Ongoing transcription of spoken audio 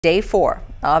Day 4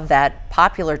 of that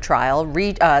popular trial,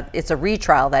 it's a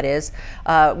retrial that is,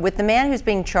 with the man who's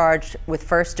being charged with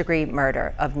first-degree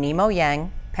murder of Nemo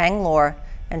Yang, Peng Lor,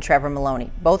 and Trevor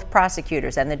Maloney, both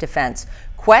prosecutors and the defense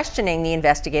questioning the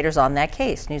investigators on that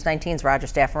case. News 19's Roger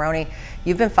Staffaroni,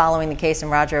 you've been following the case, and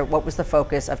Roger, what was the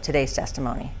focus of today's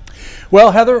testimony?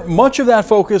 Well, Heather, much of that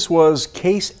focus was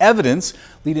case evidence.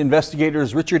 Lead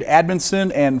investigators Richard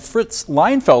Admonson and Fritz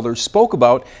Leinfelder spoke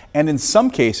about and in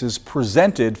some cases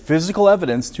presented physical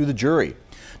evidence to the jury.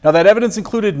 Now, that evidence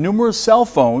included numerous cell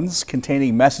phones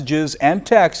containing messages and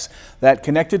texts that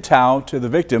connected Thao to the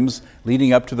victims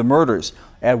leading up to the murders.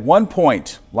 At one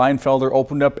point, Leinfelder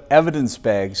opened up evidence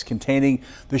bags containing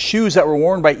the shoes that were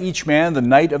worn by each man the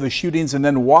night of the shootings and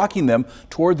then walking them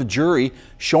toward the jury,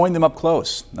 showing them up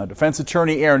close. Now, defense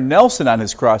attorney Aaron Nelson on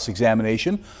his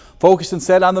cross-examination focused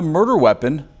instead on the murder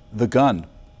weapon, the gun.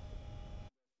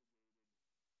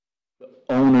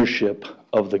 Ownership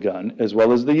of the gun as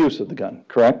well as the use of the gun,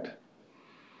 correct?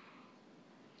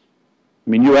 I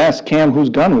mean, you asked Cam whose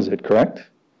gun was it, correct?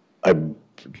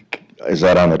 Is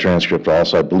that on the transcript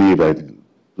also? I believe I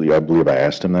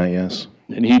asked him that, yes.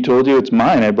 And he told you it's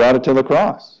mine, I brought it to La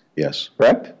Crosse. Yes.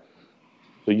 Correct?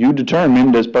 So you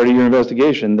determined as part of your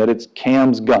investigation that it's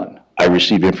Cam's gun. I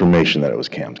received information that it was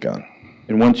Cam's gun.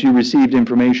 And once you received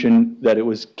information that it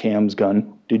was Cam's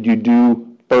gun, did you do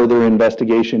further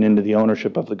investigation into the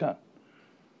ownership of the gun?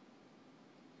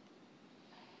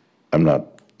 I'm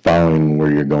not following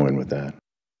where you're going with that.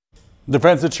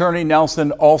 Defense attorney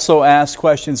Nelson also asked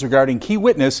questions regarding key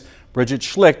witness Bridget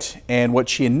Schlicht and what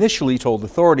she initially told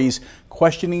authorities,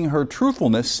 questioning her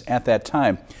truthfulness at that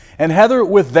time. And Heather,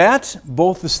 with that,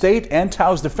 both the state and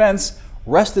Thao's defense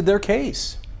rested their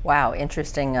case. Wow,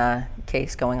 interesting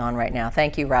case going on right now.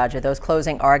 Thank you, Roger. Those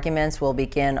closing arguments will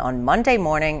begin on Monday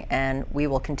morning, and we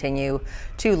will continue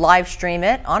to live stream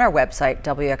it on our website,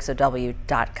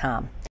 WXOW.com.